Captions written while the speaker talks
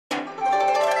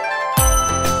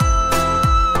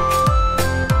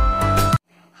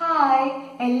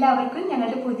എല്ലാവർക്കും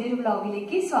ഞങ്ങളുടെ പുതിയൊരു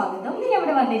വ്ലോഗിലേക്ക് സ്വാഗതം. ഇന്ന്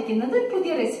ഇവിടെ വന്നിരിക്കുന്നത്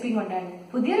പുതിയ റെസിപ്പി കൊണ്ടാണ്.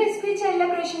 പുതിയ റെസിപ്പി വെച്ചാൽ എല്ലാ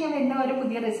പ്രാവശ്യം ഞാൻ വരുന്ന ഒരു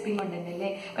പുതിയ റെസിപ്പി കൊണ്ടുണ്ടല്ലേ.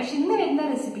 പക്ഷെ ഇന്ന് വരുന്ന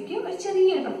റെസിപ്പിക്ക് ഒരു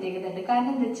ചെറിയൊരു പ്രത്യേകത ഉണ്ട്. കാരണം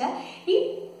എന്താ വെച്ചാൽ ഈ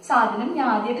സാധനം ഞാൻ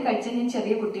ആദ്യമായിട്ട് കഴിച്ചാൽ ഞാൻ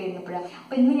ചെറിയ കുട്ടിയായിരുന്നപ്പോഴാണ്.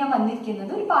 അപ്പൊ ഇന്ന് ഞാൻ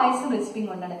വന്നിരിക്കുന്നത് ഒരു പായസം റെസിപ്പി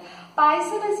കൊണ്ടാണ്.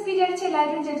 പായസം റെസിപ്പി വിചാരിച്ച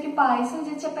എല്ലാവരും വിചാരിക്കും പായസം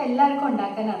വിചാരിച്ചപ്പോ എല്ലാവർക്കും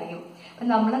ഉണ്ടാക്കാൻ അറിയും. അപ്പൊ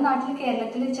നമ്മുടെ നാട്ടിൽ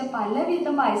കേരളത്തിൽ വെച്ചാൽ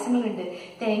പലവിധം പായസങ്ങളുണ്ട്.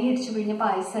 തേങ്ങ ഇടിച്ചു പിഴിഞ്ഞ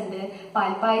പായസം ഉണ്ട്,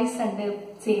 പാൽപ്പായസം ഉണ്ട്,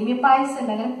 സേമിയ പായസം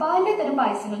ഉണ്ട്, അങ്ങനെ പലതരം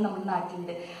പായസങ്ങൾ നമ്മുടെ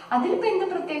നാട്ടിലുണ്ട്. അതിലിപ്പോ എന്ത്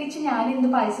പ്രത്യേകിച്ച് ഞാൻ ഇന്ന്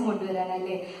പായസം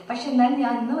കൊണ്ടുവരാനല്ലേ. പക്ഷെ എന്നാൽ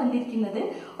ഞാൻ ഇന്ന് വന്നിരിക്കുന്നത്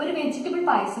ഒരു വെജിറ്റബിൾ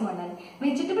പായസം കൊണ്ടാണ്.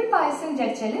 വെജിറ്റബിൾ പായസം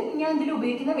വിചാരിച്ചാൽ ഞാൻ ഇതിൽ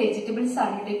ഉപയോഗിക്കുന്ന വെജിറ്റബിൾസ്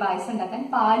ആണ് കേട്ടോ ഈ പായസം ഉണ്ടാക്കാൻ.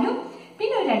 പാലും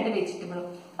പിന്നെ ഒരു 2 വെജിറ്റബിളും.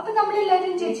 അപ്പൊ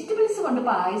നമ്മളെല്ലാവരും വെജിറ്റബിൾസ് കൊണ്ട്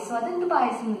പായസം, അതെന്ത്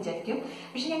പായസം എന്ന് വിചാരിക്കും.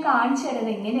 പക്ഷെ ഞാൻ കാണിച്ചു തരാം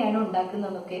എങ്ങനെയാണ്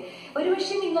ഉണ്ടാക്കുന്നതെന്നൊക്കെ.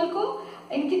 ഒരുപക്ഷെ നിങ്ങൾക്കും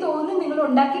എനിക്ക് തോന്നുന്നു നിങ്ങൾ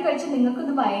ഉണ്ടാക്കി കഴിച്ചാൽ നിങ്ങൾക്കും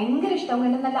ഇത് ഭയങ്കര ഇഷ്ടമാകും.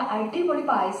 കാരണം നല്ല അടിപൊളി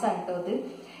പായസമാണ് കേട്ടോ അത്.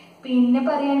 പിന്നെ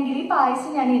പറയുകയാണെങ്കിൽ ഈ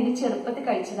പായസം ഞാൻ എന്റെ ചെറുപ്പത്തിൽ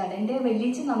കഴിച്ചതാണ്. എന്റെ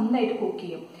വല്യച്ഛൻ നന്നായിട്ട് കുക്ക്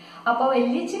ചെയ്യും. അപ്പൊ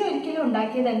വല്യച്ഛനും ഒരിക്കലും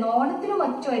ഉണ്ടാക്കിയതായിരുന്നു, ഓണത്തിനും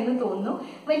മറ്റോ എന്ന് തോന്നുന്നു.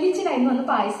 വല്യച്ഛനായിരുന്നു അന്ന്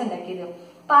പായസം ഉണ്ടാക്കിയത്.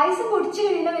 പായസം കുടിച്ചു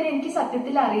കഴിയുന്നവരെ എനിക്ക്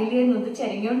സത്യത്തിൽ അറിയില്ലായിരുന്നു ഇത്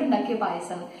ചിരങ്ങയോണ്ട് ഉണ്ടാക്കിയ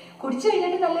പായസം. കുടിച്ചു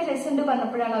കഴിഞ്ഞിട്ട് നല്ല രസമുണ്ട്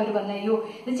പറഞ്ഞപ്പോഴാണ് അവർ പറഞ്ഞത്, അയ്യോ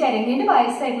ഇത് ചിരങ്ങേന്റെ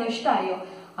പായസമായിരുന്നു, ഇഷ്ടമായോ?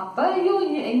 അപ്പൊ അയ്യോ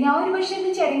ഞാൻ ഒരു പക്ഷെ ഇത്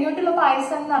ചിരങ്ങോട്ടുള്ള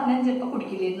പായസം എന്ന് പറഞ്ഞാൽ ചിലപ്പോൾ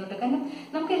കുടിക്കില്ലായിരുന്നു കേട്ടോ. കാരണം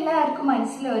നമുക്ക് എല്ലാവർക്കും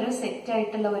മനസ്സിൽ ഓരോ സെറ്റ്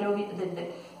ആയിട്ടുള്ള ഓരോ ഇതുണ്ട്.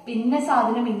 പിന്നെ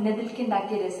സാധനം ഇന്നതിലേക്ക്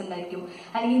ഉണ്ടാക്കിയ രസം ഉണ്ടായിരിക്കും,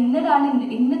 അല്ലെങ്കിൽ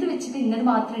ഇന്നത് വെച്ചിട്ട് ഇന്നത്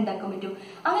മാത്രമേ ഉണ്ടാക്കാൻ പറ്റൂ.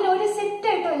 അങ്ങനെ ഓരോ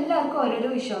സെറ്റായിട്ടോ എല്ലാവർക്കും ഓരോരോ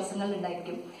വിശ്വാസങ്ങൾ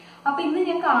ഉണ്ടായിരിക്കും. അപ്പൊ ഇന്ന്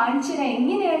ഞാൻ കാണിച്ചു തരാം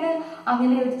എങ്ങനെയാണ്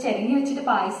അങ്ങനെ ഒരു ചിരങ്ങി വെച്ചിട്ട്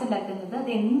പായസം ഉണ്ടാക്കുന്നത്. അത്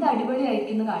എന്ത്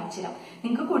അടിപൊളിയായിരിക്കും എന്ന് കാണിച്ചു തരാം.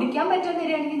 നിങ്ങൾക്ക് കുടിക്കാൻ പറ്റാൻ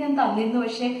തരികയാണെങ്കിൽ ഞാൻ തന്നിരുന്നു,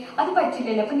 പക്ഷെ അത്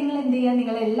പറ്റില്ലല്ലോ. അപ്പൊ നിങ്ങൾ എന്ത് ചെയ്യുക,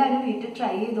 നിങ്ങൾ എല്ലാവരും വീട്ടിൽ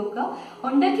ട്രൈ ചെയ്ത് നോക്കുക.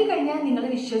 ഉണ്ടാക്കി കഴിഞ്ഞാൽ നിങ്ങൾ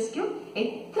വിശ്വസിക്കും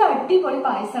എത്ര അടിപൊളി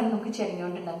പായസമാണ് നമുക്ക് ചിരങ്ങ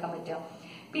കൊണ്ട് ഉണ്ടാക്കാൻ പറ്റുക.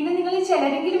 പിന്നെ നിങ്ങൾ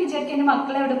ചിലരെങ്കിലും വിചാരിക്കും എന്റെ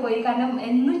മക്കളെ അവിടെ പോയി, കാരണം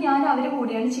എന്നും ഞാൻ അവരെ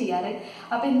കൂടെയാണ് ചെയ്യാറ്.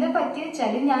 അപ്പൊ എന്താ പറ്റിയ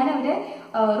വെച്ചാല് ഞാൻ അവരെ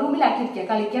റൂമിലാക്കിയിരിക്കുക,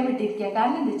 കളിക്കാൻ വിട്ടിരിക്കുക.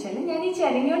 കാരണം എന്താ വെച്ചാല് ഞാൻ ഈ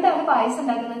ചിരങ്ങയോണ്ട് അവര് പായസം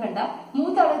ഉണ്ടാക്കുന്നത് കണ്ട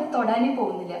മൂത്ത് അവിടെ തൊടാനേ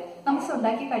പോകുന്നില്ല. നമുക്ക്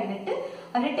ഉണ്ടാക്കി കഴിഞ്ഞിട്ട്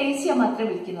അവരെ ടേസ്റ്റ് ചെയ്യാൻ മാത്രമേ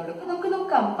വിളിക്കുന്നുള്ളൂ. അപ്പൊ നമുക്ക്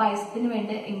നോക്കാം പായസത്തിന്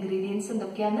വേണ്ട ഇൻഗ്രീഡിയൻസ്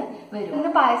എന്തൊക്കെയാന്ന് വരും.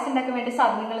 അങ്ങനെ പായസം ഉണ്ടാക്കാൻ വേണ്ട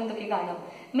സാധനങ്ങൾ എന്തൊക്കെ കാണും.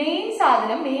 മെയിൻ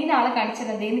സാധനം, മെയിൻ ആളെ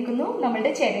കാണിച്ചത് അതേ നിൽക്കുന്നു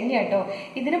നമ്മളുടെ ചിരങ്ങ കേട്ടോ.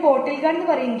 ഇതിന് ബോട്ടിൽ ഗൺ എന്ന്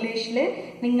പറയും ഇംഗ്ലീഷില്.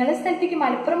 നിങ്ങളുടെ സ്ഥലത്തേക്ക്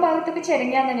മലപ്പുറം ഭാഗത്തൊക്കെ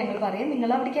ചിരങ്ങാന്നാ ഞങ്ങൾ പറയാം.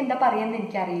 നിങ്ങൾ അവിടേക്ക് എന്താ പറയാന്ന്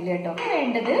എനിക്ക് അറിയില്ല കേട്ടോ.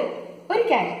 വേണ്ടത് ഒരു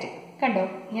ക്യാരറ്റ്. കണ്ടോ,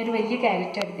 ഞാൻ ഒരു വലിയ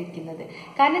ക്യാരറ്റ് എടുത്തിരിക്കുന്നത്.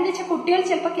 കാരണം എന്താ വെച്ചാൽ കുട്ടികൾ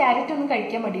ചിലപ്പോൾ ക്യാരറ്റ് ഒന്നും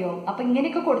കഴിക്കാൻ മടിയാവും. അപ്പൊ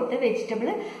ഇങ്ങനെയൊക്കെ കൊടുത്ത് വെജിറ്റബിൾ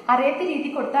അറിയാത്ത രീതി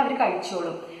കൊടുത്ത് അവർ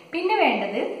കഴിച്ചോളും. പിന്നെ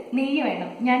വേണ്ടത് നെയ്യ് വേണം.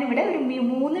 ഞാനിവിടെ ഒരു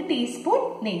 3 ടീസ്പൂൺ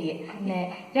നെയ്യ്, പിന്നെ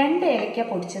 2 ഏലക്ക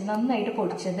പൊടിച്ചത്, നന്നായിട്ട്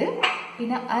പൊടിച്ചത്,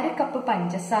 പിന്നെ 1/2 കപ്പ്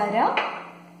പഞ്ചസാര,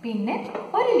 പിന്നെ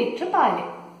 1 ലിറ്റർ പാല്.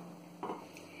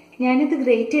 ഞാനിത്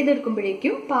ഗ്രേറ്റ്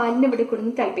ചെയ്തെടുക്കുമ്പോഴേക്കും പാലിന് ഇവിടെ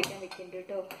കൊടുന്ന് തിളപ്പിക്കാൻ വെക്കുന്നുണ്ട്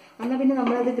കേട്ടോ. എന്നാൽ പിന്നെ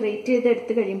നമ്മളത് ഗ്രേറ്റ്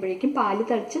ചെയ്തെടുത്ത് കഴിയുമ്പോഴേക്കും പാല്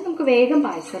തിളച്ച് നമുക്ക് വേഗം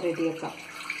പായസം റെഡിയാക്കാം.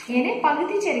 ഇങ്ങനെ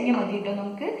പകുതി ചിരങ്ങ മതി കേട്ടോ.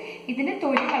 നമുക്ക് ഇതിനെ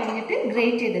തൊലി കളഞ്ഞിട്ട്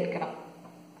ഗ്രേറ്റ് ചെയ്തെടുക്കണം.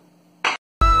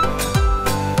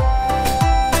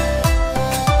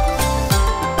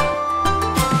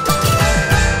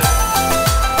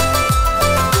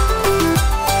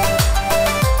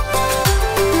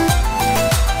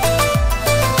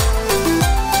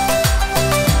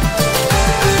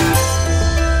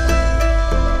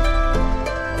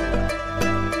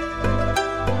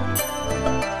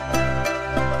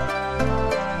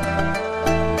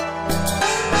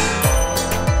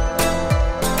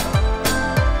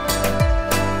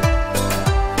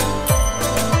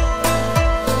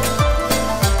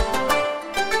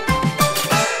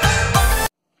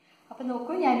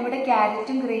 ഞാനിവിടെ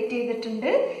ക്യാരറ്റും ഗ്രേറ്റ് ചെയ്തിട്ടുണ്ട്,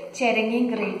 ചിരങ്ങയും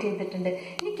ഗ്രേറ്റ് ചെയ്തിട്ടുണ്ട്.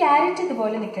 ഇനി ക്യാരറ്റ്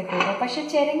ഇതുപോലെ നിൽക്കട്ടെ. പക്ഷെ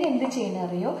ചിരങ്ങ എന്ത് ചെയ്യണ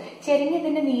അറിയോ, ചിരങ്ങ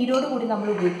ഇതിന്റെ നീരോട് കൂടി നമ്മൾ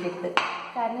ഉപയോഗിക്കരുത്.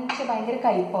 കാരണം എന്ന് വെച്ചാൽ ഭയങ്കര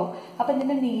കയ്പാവും. അപ്പൊ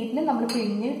ഇതിന്റെ നീരിന് നമ്മൾ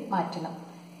പിഴിഞ്ഞ് മാറ്റണം.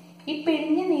 ഈ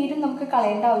പിഴിഞ്ഞ നീരും നമുക്ക്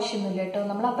കളയേണ്ട ആവശ്യമൊന്നുമില്ല കേട്ടോ.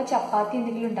 നമ്മളപ്പോ ചപ്പാത്തി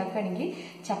എന്തെങ്കിലും ഉണ്ടാക്കുകയാണെങ്കിൽ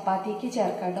ചപ്പാത്തിക്ക്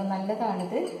ചേർക്കാം കേട്ടോ,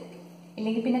 നല്ലതാണിത്.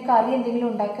 ഇല്ലെങ്കിൽ പിന്നെ കറി എന്തെങ്കിലും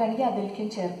ഉണ്ടാക്കുകയാണെങ്കിൽ അതിലേക്കും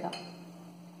ചേർക്കാം.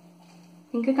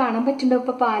 നിങ്ങൾക്ക് കാണാൻ പറ്റുന്നുണ്ടോ,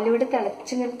 ഇപ്പൊ പാലിവിടെ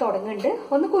തിളച്ചിങ്ങനെ തുടങ്ങുന്നുണ്ട്.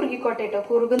 ഒന്ന് കുറുകിക്കോട്ടെ കേട്ടോ.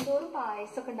 കുറുകുന്തോറും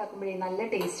പായസമൊക്കെ ഉണ്ടാക്കുമ്പോഴേ നല്ല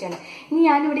ടേസ്റ്റാണ്. ഇനി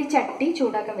ഞാനിവിടെ ഈ ചട്ടി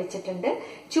ചൂടാക്കാൻ വെച്ചിട്ടുണ്ട്.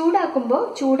 ചൂടാക്കുമ്പോൾ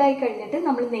ചൂടായി കഴിഞ്ഞിട്ട്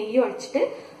നമ്മൾ നെയ്യ് ഒഴിച്ചിട്ട്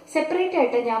സെപ്പറേറ്റ്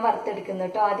ആയിട്ട് ഞാൻ വറുത്തെടുക്കുന്നു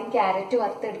കേട്ടോ. ആദ്യം ക്യാരറ്റ്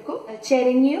വറുത്തെടുക്കും,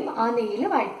 ചിരങ്ങിയും ആ നെയ്യിൽ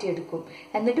വഴറ്റിയെടുക്കും.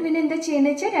 എന്നിട്ട് പിന്നെ എന്താ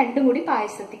ചെയ്യുന്നത് വെച്ചാൽ രണ്ടും കൂടി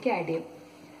പായസത്തേക്ക് ആഡ് ചെയ്യും.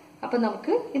 അപ്പൊ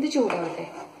നമുക്ക് ഇത് ചൂടാവട്ടെ.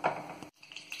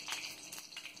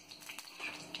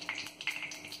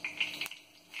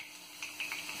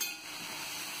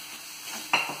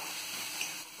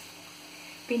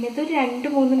 പിന്നെ ഇതൊരു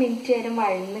 2-3 മിനിറ്റ് നേരം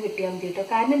വഴന്ന് കിട്ടിയാൽ മതി കേട്ടോ.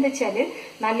 കാരണം എന്താ വെച്ചാല്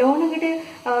നല്ലോണം ഇങ്ങോട്ട്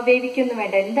വേവിക്കൊന്നും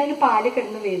വേണ്ട, എന്തായാലും പാല്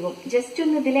കിടന്ന് വേവും. ജസ്റ്റ്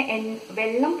ഒന്ന് ഇതിലെ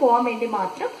വെള്ളം പോകാൻ വേണ്ടി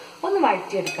മാത്രം ഒന്ന്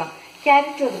വഴറ്റിയെടുക്കാം.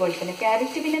 ക്യാരറ്റും അതുപോലെ തന്നെ.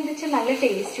 ക്യാരറ്റ് പിന്നെ എന്താ വെച്ചാൽ നല്ല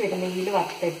ടേസ്റ്റ് വരും നെയ്യിൽ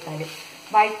വറുത്തെടുത്താല്,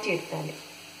 വഴറ്റിയെടുത്താല്.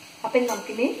 അപ്പം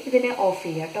നമുക്കിനി ഇതിനെ ഓഫ്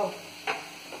ചെയ്യാം കേട്ടോ.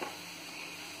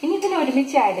 ഇനി ഇതിനെ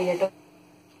ഒരുമിച്ച് ആഡ് ചെയ്യട്ടോ.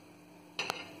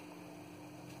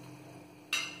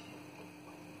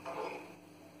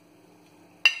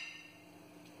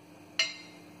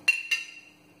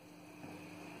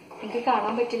 എനിക്ക്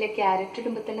കാണാൻ പറ്റില്ല, ക്യാരറ്റ്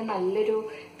ഇടുമ്പോൾ തന്നെ നല്ലൊരു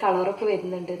കളറൊക്കെ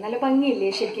വരുന്നുണ്ട്. നല്ല ഭംഗിയില്ലേ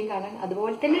ശരിക്കും കാണാൻ?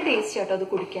 അതുപോലെ തന്നെ ടേസ്റ്റ് കേട്ടോ അത്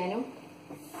കുടിക്കാനും.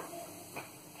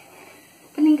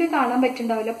 അപ്പൊ നിങ്ങൾക്ക് കാണാൻ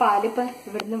പറ്റുണ്ടാവില്ല, പാലിപ്പം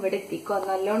ഇവിടുന്ന് ഇവിടെ എത്തിക്കോ,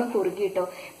 നല്ലോണം കുറുകി കേട്ടോ.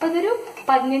 അപ്പൊ അതൊരു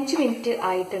 15 മിനിറ്റ്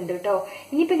ആയിട്ടുണ്ട് കേട്ടോ.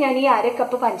 ഇനിയിപ്പോ ഞാൻ ഈ 1/2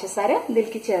 കപ്പ് പഞ്ചസാര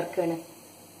ഇതിലേക്ക് ചേർക്കാണ്.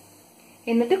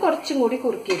 എന്നിട്ട് കുറച്ചും കൂടി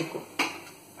കുറുക്കിയെടുക്കും.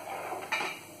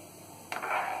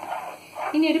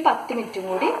 ഇനി ഒരു 10 മിനിറ്റും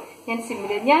കൂടി ഞാൻ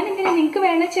സിമ്മിൽ. ഞാൻ എന്തിനാ, നിങ്ങൾക്ക്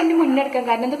വേണമെന്ന് മുന്നെടുക്കാം,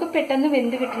 കാരണം ഇതൊക്കെ പെട്ടെന്ന്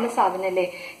വെന്ത് കിട്ടുന്ന സാധനമല്ലേ.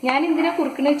 ഞാൻ എന്തിനാ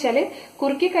കുറുക്കണെന്ന് വെച്ചാല്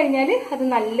കുറുക്കി കഴിഞ്ഞാൽ അത്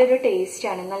നല്ലൊരു ടേസ്റ്റ്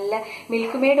ആണ്. നല്ല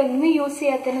മിൽക്ക് മെയ്ഡ് ഒന്നും യൂസ്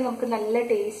ചെയ്യാതെ തന്നെ നമുക്ക് നല്ല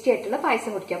ടേസ്റ്റി ആയിട്ടുള്ള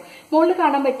പായസം കുടിക്കാം. മുകളിൽ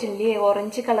കാണാൻ പറ്റില്ലേ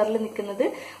ഓറഞ്ച് കളറിൽ നിൽക്കുന്നത്?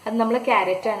 അത് നമ്മളെ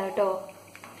ക്യാരറ്റ് ആണ് കേട്ടോ.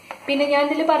 പിന്നെ ഞാൻ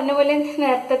ഇതിൽ പറഞ്ഞ പോലെ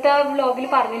നേരത്തെ വ്ലോഗിൽ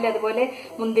പറഞ്ഞില്ല, അതുപോലെ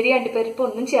മുന്തിരി അണ്ടിപ്പരിപ്പ്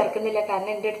ഒന്നും ചേർക്കുന്നില്ല,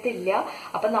 കാരണം എന്റെ അടുത്ത് ഇല്ല.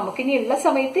 അപ്പൊ നമുക്കിനി ഉള്ള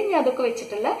സമയത്ത് ഇനി അതൊക്കെ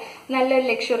വെച്ചിട്ടുള്ള നല്ല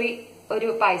ലക്ഷറി ഒരു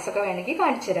പായസമൊക്കെ വേണമെങ്കിൽ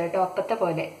കാണിച്ചു തരാം കേട്ടോ. അപ്പത്തെ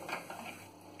പോലെ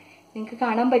നിങ്ങൾക്ക്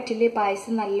കാണാൻ പറ്റില്ലേ,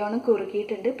 പായസം നല്ലോണം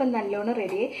കുറുകിയിട്ടുണ്ട്. ഇപ്പൊ നല്ലോണം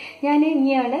റെഡിയായി. ഞാൻ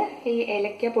ഇനിയാണ് ഈ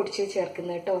ഏലക്ക പൊടിച്ച്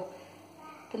ചേർക്കുന്നത് കേട്ടോ.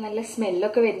 ഇപ്പൊ നല്ല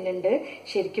സ്മെല്ലൊക്കെ വരുന്നുണ്ട്.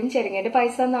 ശരിക്കും ചെരങ്ങയുടെ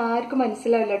പായസം ആർക്കും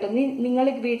മനസ്സിലാവില്ല കേട്ടോ. നിങ്ങൾ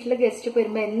വീട്ടിലെ ഗസ്റ്റ്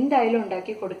വരുമ്പോൾ എന്തായാലും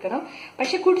ഉണ്ടാക്കി കൊടുക്കണം.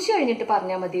 പക്ഷെ കുടിച്ചു കഴിഞ്ഞിട്ട്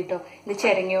പറഞ്ഞാൽ മതി കേട്ടോ ഇത്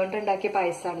ചെരങ്ങ കൊണ്ട് ഉണ്ടാക്കിയ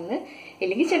പായസമാണെന്ന്.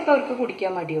 ഇല്ലെങ്കിൽ ചിലപ്പോൾ അവർക്ക്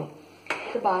കുടിക്കാൻ മടിയോ.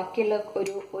 ബാക്കിയുള്ള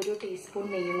ഒരു ടീസ്പൂൺ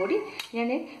നെയ്യും കൂടി ഞാൻ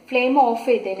ഫ്ലെയിം ഓഫ്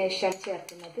ചെയ്തതിന് ശേഷമാണ്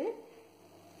ചേർക്കുന്നത്.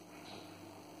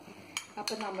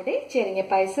 അപ്പൊ നമ്മുടെ ചെരങ്ങ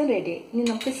പായസം റെഡി. ഇനി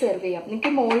നമുക്ക് സെർവ് ചെയ്യാം.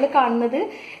 നിങ്ങൾക്ക് മുകളിൽ കാണുന്നത്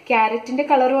ക്യാരറ്റിന്റെ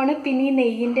കളറുമാണ്, പിന്നെ ഈ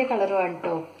നെയ്യിന്റെ കളറുമാണ്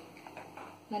കേട്ടോ.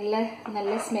 നല്ല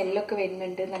നല്ല സ്മെല്ലൊക്കെ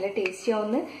വരുന്നുണ്ട്. നല്ല ടേസ്റ്റി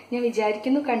ആവുമെന്ന് ഞാൻ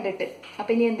വിചാരിക്കുന്നു കണ്ടിട്ട്.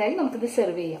 അപ്പൊ ഇനി എന്തായാലും നമുക്കിത്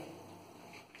സെർവ് ചെയ്യാം.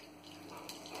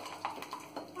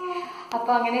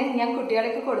 അപ്പൊ അങ്ങനെ ഞാൻ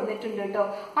കുട്ടികളൊക്കെ കൊടുത്തിട്ടുണ്ട് കേട്ടോ.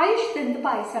 ആയുഷ് എന്ത്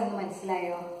പായസമാണെന്ന്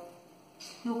മനസ്സിലായോ?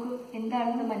 നോക്കൂ,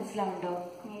 എന്താണെന്ന് മനസ്സിലാവുണ്ടോ?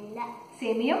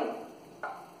 സേമിയോ?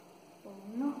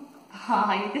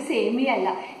 ഇത് സേമിയ അല്ല.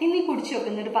 ഇനി കുടിച്ചു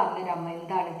വെക്കുന്നിട്ട് പറഞ്ഞുതരാം അമ്മ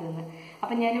എന്താണിതെന്ന്.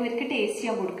 അപ്പൊ ഞാൻ ഇവർക്ക് ടേസ്റ്റ്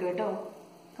ചെയ്യാൻ കൊടുക്കും കേട്ടോ.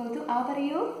 കൗതു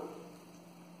പറയൂ.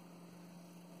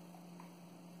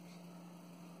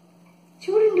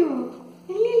 ചൂടുണ്ടോ?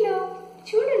 ഇല്ലല്ലോ.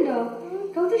 ചൂടുണ്ടോ?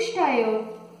 കൗതു ഇഷ്ടായോ?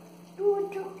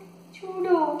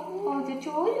 ചൂടോ?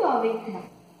 ചോരും ആവേക്കണം.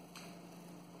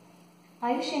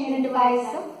 ആയുഷ് എങ്ങനെയുണ്ട്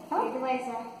പായസം?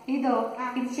 ഇതോ?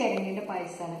 ഇത് ചെരങ്ങയുടെ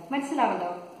പായസമാണ്.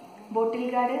 മനസ്സിലാവണ്ടോ? ബോട്ടിൽ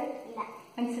ഗാർഡ്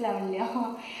മനസ്സിലാവില്ല.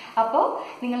 അപ്പോ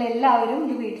നിങ്ങൾ എല്ലാവരും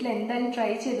ഇത് വീട്ടിൽ എന്തായാലും ട്രൈ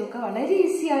ചെയ്ത് നോക്കുക. വളരെ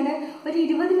ഈസിയാണ്. ഒരു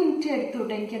 20 മിനിറ്റ്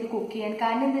എടുത്തുട്ടോ എനിക്കത് കുക്ക് ചെയ്യാൻ.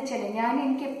 കാരണം എന്താ വെച്ചാൽ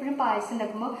എനിക്ക് എപ്പോഴും പായസം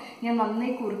ഉണ്ടാക്കുമ്പോൾ ഞാൻ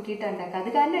നന്നായി കുറുക്കിയിട്ട് ഉണ്ടാക്കുക. അത്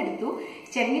കാരണം എടുത്തു.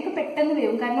 ചെരങ്ങയൊക്കെ പെട്ടെന്ന്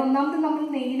വേവും. കാരണം ഒന്നാമത് നമ്മൾ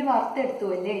നെയ്യിൽ വറുത്തെടുത്തു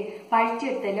അല്ലേ,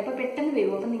 വഴറ്റിയെടുത്തല്ലേ, അപ്പൊ പെട്ടെന്ന്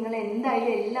വേവും. അപ്പൊ നിങ്ങൾ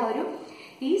എന്തായാലും എല്ലാവരും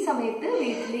ഈ സമയത്ത്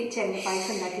വീട്ടിൽ ചെരങ്ങ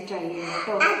പായസം ഉണ്ടാക്കി ട്രൈ ചെയ്യണം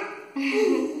കേട്ടോ.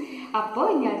 അപ്പോ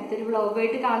ഇനി അടുത്തൊരു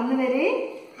വ്ലോഗായിട്ട് കാണുന്നവരെ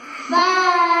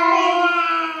ബൈ.